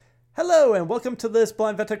Hello and welcome to this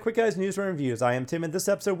Blind Vet Tech Quick Guys News and Reviews. I am Tim. In this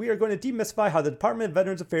episode, we are going to demystify how the Department of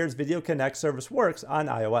Veterans Affairs Video Connect service works on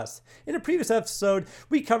iOS. In a previous episode,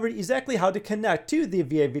 we covered exactly how to connect to the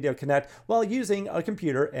VA Video Connect while using a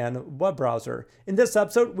computer and web browser. In this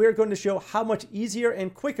episode, we are going to show how much easier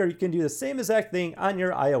and quicker you can do the same exact thing on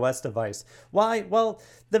your iOS device. Why? Well,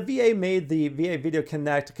 the VA made the VA Video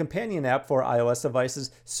Connect companion app for iOS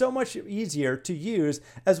devices so much easier to use,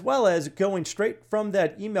 as well as going straight from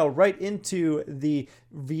that email right into the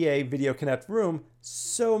VA Video Connect room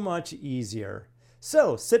so much easier.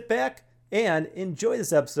 So sit back and enjoy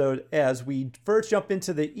this episode as we first jump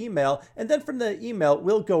into the email, and then from the email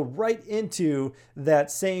we'll go right into that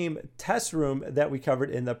same test room that we covered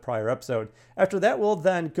in the prior episode. After that, we'll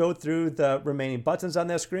then go through the remaining buttons on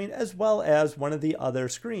that screen as well as one of the other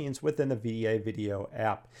screens within the VA Video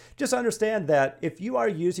app. Just understand that if you are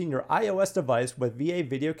using your iOS device with VA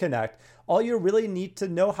Video Connect, all you really need to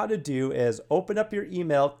know how to do is open up your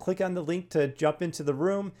email, click on the link to jump into the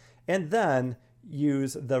room, and then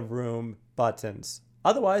use the room buttons.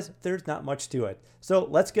 Otherwise, there's not much to it. So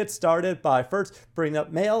let's get started by first bringing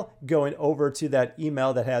up mail, going over to that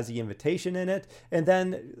email that has the invitation in it, and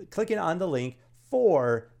then clicking on the link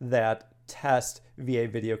for that test VA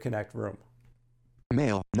Video Connect room.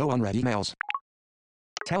 Mail, no unread emails.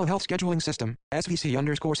 Telehealth Scheduling System,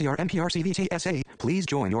 SVC_CRMPRCVTSA. Please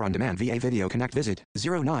join your on-demand VA Video Connect visit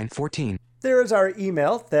 0914. There is our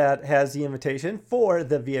email that has the invitation for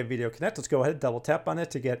the VA Video Connect. Let's go ahead and double tap on it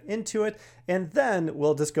to get into it, and then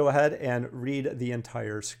we'll just go ahead and read the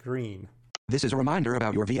entire screen. This is a reminder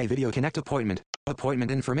about your VA Video Connect appointment. Appointment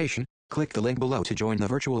information. Click the link below to join the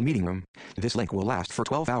virtual meeting room. This link will last for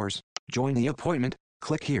 12 hours. Join the appointment.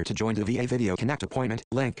 Click here to join the VA Video Connect appointment.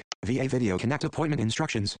 Link. VA Video Connect appointment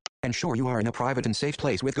instructions. Ensure you are in a private and safe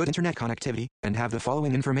place with good internet connectivity and have the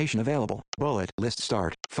following information available. Bullet. List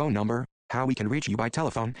start. Phone number. How we can reach you by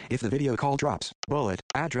telephone if the video call drops. Bullet.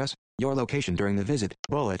 Address. Your location during the visit.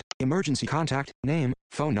 Bullet. Emergency contact. Name,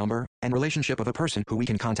 phone number, and relationship of a person who we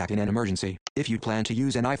can contact in an emergency. If you plan to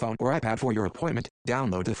use an iPhone or iPad for your appointment,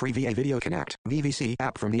 download the free VA Video Connect (VVC)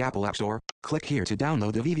 app from the Apple App Store. Click here to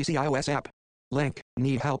download the VVC iOS app. Link.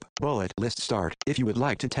 Need help? Bullet. List start. If you would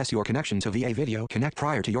like to test your connection to VA Video Connect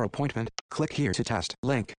prior to your appointment, click here to test.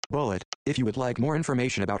 Link. Bullet. If you would like more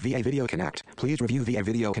information about VA Video Connect, please review VA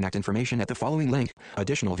Video Connect information at the following link.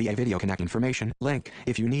 Additional VA Video Connect information. Link.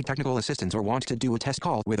 If you need technical assistance or want to do a test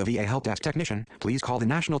call with a VA Help Desk technician, please call the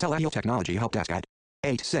National Telehealth Technology Help Desk at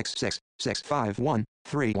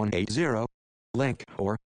 866-651-3180. Link.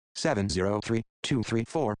 Or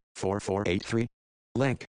 703-234-4483.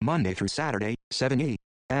 Link. Monday through Saturday, 7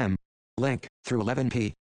 a.m. Link. Through 11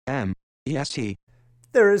 p.m. EST.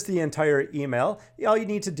 There is the entire email. All you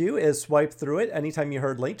need to do is swipe through it. Anytime you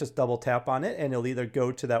heard link, just double tap on it and it'll either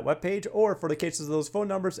go to that webpage, or for the cases of those phone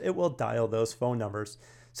numbers, it will dial those phone numbers.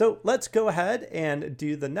 So let's go ahead and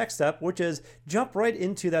do the next step, which is jump right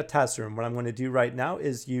into that test room. What I'm going to do right now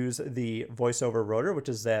is use the voiceover rotor, which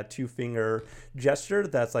is that 2-finger gesture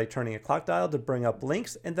that's like turning a clock dial to bring up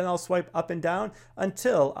links, and then I'll swipe up and down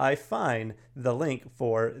until I find the link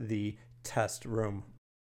for the test room.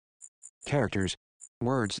 Characters,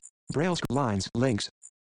 words, braille lines, links.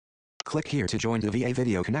 Click here to join the VA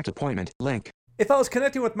Video Connect appointment. Link. If I was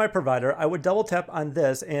connecting with my provider, I would double tap on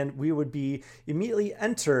this and we would be immediately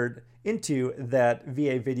entered into that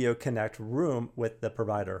VA Video Connect room with the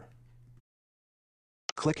provider.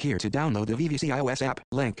 Click here to download the VVC iOS app.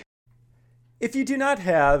 Link. If you do not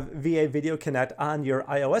have VA Video Connect on your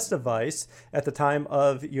iOS device at the time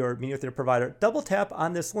of your meeting with your provider, double tap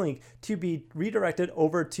on this link to be redirected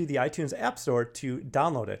over to the iTunes App Store to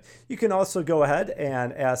download it. You can also go ahead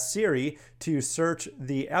and ask Siri to search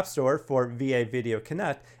the App Store for VA Video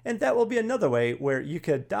Connect, and that will be another way where you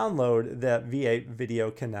could download the VA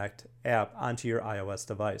Video Connect app onto your iOS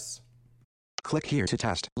device. Click here to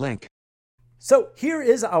test. Link. So here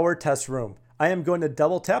is our test room. I am going to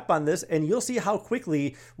double tap on this and you'll see how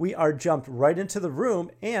quickly we are jumped right into the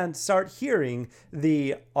room and start hearing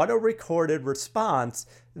the auto-recorded response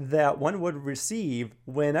that one would receive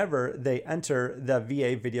whenever they enter the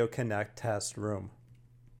VA Video Connect test room.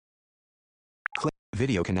 Click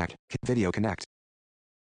Video Connect. Video Connect.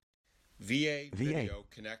 VA Video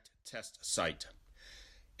Connect test site.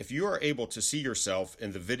 If you are able to see yourself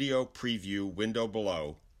in the video preview window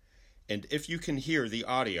below, and if you can hear the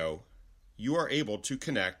audio, you are able to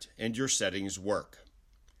connect and your settings work.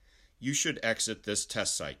 You should exit this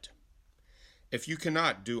test site. If you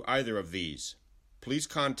cannot do either of these, please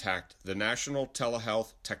contact the National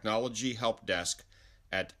Telehealth Technology Help Desk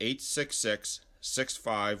at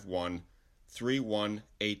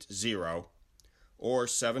 866-651-3180 or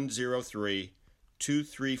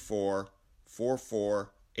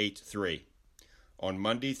 703-234-4483 on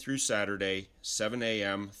Monday through Saturday, 7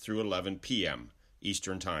 a.m. through 11 p.m.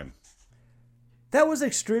 Eastern Time. That was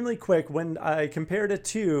extremely quick when I compared it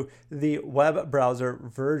to the web browser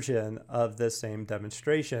version of the same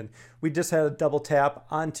demonstration. We just had a double tap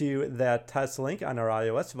onto that test link on our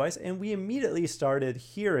iOS device, and we immediately started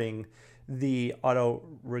hearing the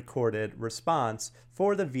auto-recorded response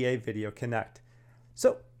for the VA Video Connect.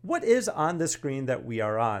 So what is on the screen that we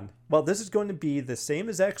are on? Well, this is going to be the same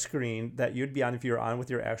exact screen that you'd be on if you were on with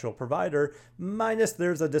your actual provider, minus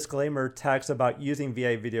there's a disclaimer text about using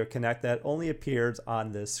VA Video Connect that only appears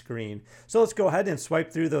on this screen. So let's go ahead and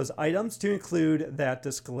swipe through those items to include that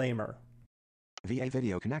disclaimer. VA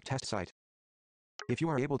Video Connect test site. If you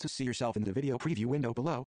are able to see yourself in the video preview window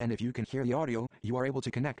below, and if you can hear the audio, you are able to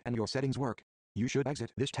connect and your settings work. You should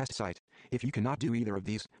exit this test site. If you cannot do either of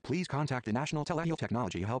these, please contact the National Telehealth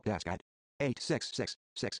Technology Help Desk at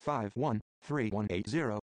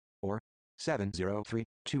 866-651-3180 or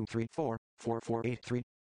 703-234-4483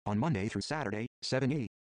 on Monday through Saturday, 7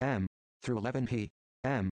 a.m. through 11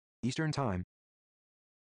 p.m. Eastern Time.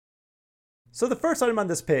 So the first item on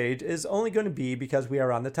this page is only going to be because we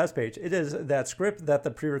are on the test page. It is that script that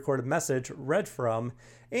the pre-recorded message read from,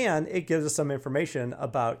 and it gives us some information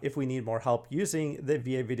about if we need more help using the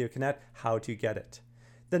VA Video Connect, how to get it.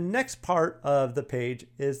 The next part of the page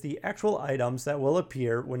is the actual items that will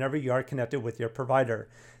appear whenever you are connected with your provider.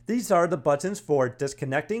 These are the buttons for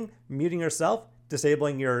disconnecting, muting yourself,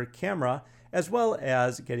 disabling your camera, as well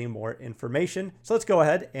as getting more information. So let's go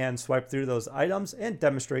ahead and swipe through those items and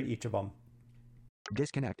demonstrate each of them.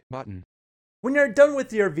 Disconnect button. When you're done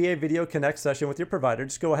with your VA Video Connect session with your provider,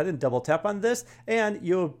 just go ahead and double tap on this and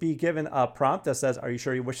you'll be given a prompt that says, "Are you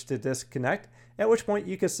sure you wish to disconnect?" At which point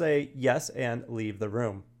you can say yes and leave the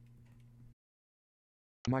room.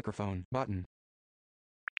 Microphone button.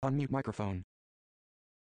 Unmute microphone.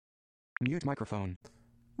 Mute microphone.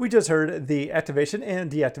 We just heard the activation and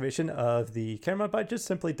deactivation of the camera by just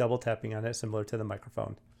simply double tapping on it, similar to the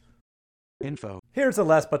microphone. Info. Here's the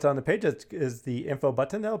last button on the page. It is the info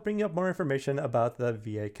button that will bring you up more information about the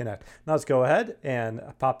VA Connect. Now let's go ahead and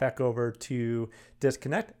pop back over to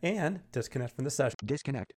disconnect and disconnect from the session.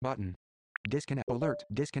 Disconnect button. Disconnect alert.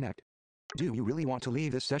 Disconnect. Do you really want to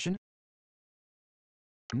leave this session?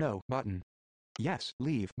 No button. Yes,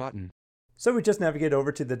 leave button. So we just navigate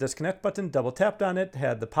over to the disconnect button, double tapped on it,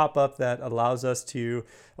 had the pop-up that allows us to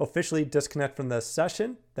officially disconnect from the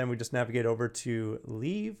session. Then we just navigate over to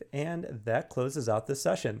leave, and that closes out the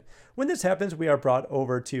session. When this happens, we are brought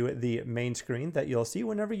over to the main screen that you'll see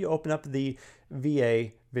whenever you open up the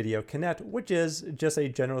VA Video Connect, which is just a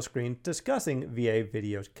general screen discussing VA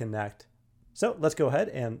Video Connect. So let's go ahead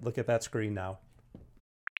and look at that screen now.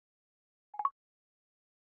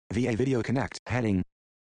 VA Video Connect heading.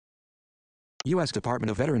 U.S.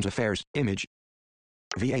 Department of Veterans Affairs, image.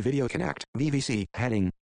 VA Video Connect, VVC,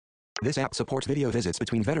 heading. This app supports video visits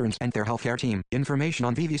between veterans and their healthcare team. Information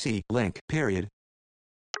on VVC, link, period.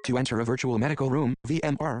 To enter a virtual medical room,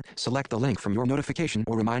 VMR, select the link from your notification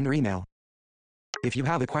or reminder email. If you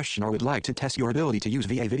have a question or would like to test your ability to use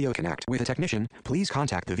VA Video Connect with a technician, please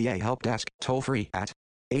contact the VA Help Desk, toll-free at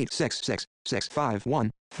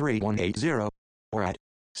 866-651-3180 or at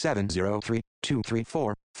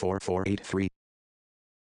 703-234-4483.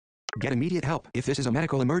 Get immediate help. If this is a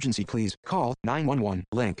medical emergency, please call 911,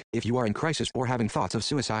 link. If you are in crisis or having thoughts of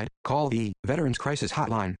suicide, call the Veterans Crisis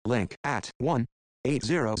Hotline, link, at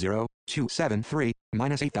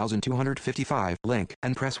 1-800-273-8255, link,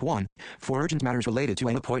 and press 1. For urgent matters related to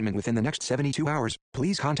an appointment within the next 72 hours,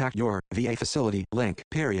 please contact your VA facility, link,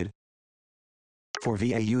 period. For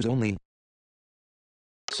VA use only.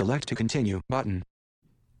 Select to continue, button.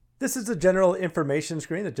 This is the general information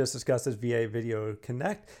screen that just discusses VA Video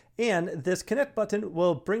Connect, and this Connect button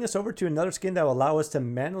will bring us over to another screen that will allow us to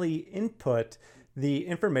manually input the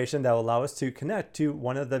information that will allow us to connect to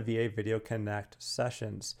one of the VA Video Connect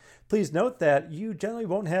sessions. Please note that you generally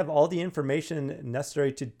won't have all the information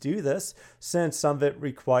necessary to do this, since some of it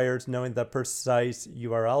requires knowing the precise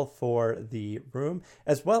URL for the room,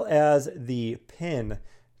 as well as the PIN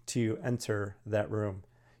to enter that room.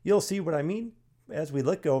 You'll see what I mean as we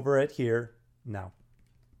look over it here now.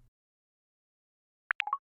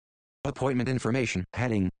 Appointment information,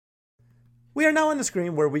 heading. We are now on the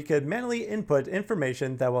screen where we could manually input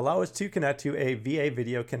information that will allow us to connect to a VA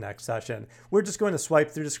Video Connect session. We're just going to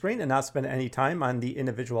swipe through the screen and not spend any time on the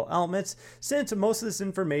individual elements, since most of this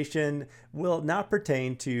information will not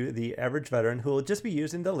pertain to the average veteran who will just be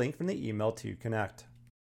using the link from the email to connect.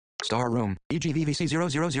 Star room, e.g. VVC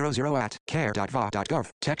 0000 at care.va.gov,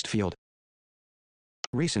 text field.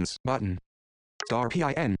 Recents button. Star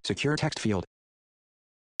PIN, secure text field.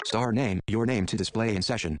 Star name, your name to display in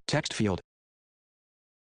session, text field.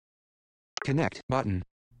 Connect button.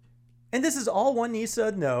 And this is all one needs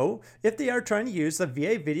to know if they are trying to use the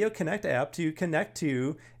VA Video Connect app to connect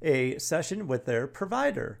to a session with their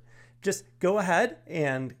provider. Just go ahead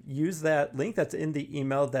and use that link that's in the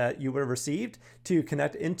email that you would have received to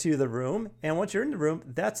connect into the room. And once you're in the room,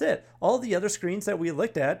 that's it. All the other screens that we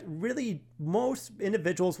looked at, really most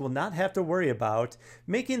individuals will not have to worry about,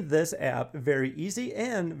 making this app very easy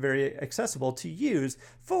and very accessible to use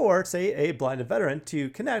for, say, a blinded veteran to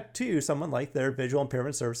connect to someone like their visual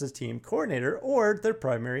impairment services team coordinator or their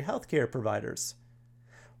primary healthcare providers.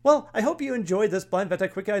 Well, I hope you enjoyed this Blind Vet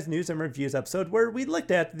Tech Quick Guys News and Reviews episode where we looked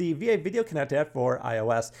at the VA Video Connect app for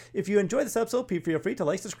iOS. If you enjoyed this episode, please feel free to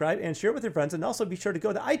like, subscribe, and share with your friends, and also be sure to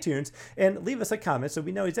go to iTunes and leave us a comment so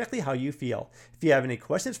we know exactly how you feel. If you have any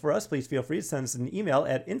questions for us, please feel free to send us an email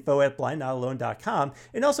at info@blindnotalone.com,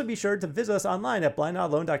 and also be sure to visit us online at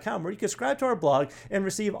blindnotalone.com where you can subscribe to our blog and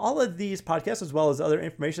receive all of these podcasts as well as other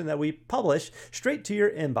information that we publish straight to your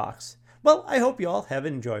inbox. Well, I hope you all have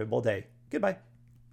an enjoyable day. Goodbye.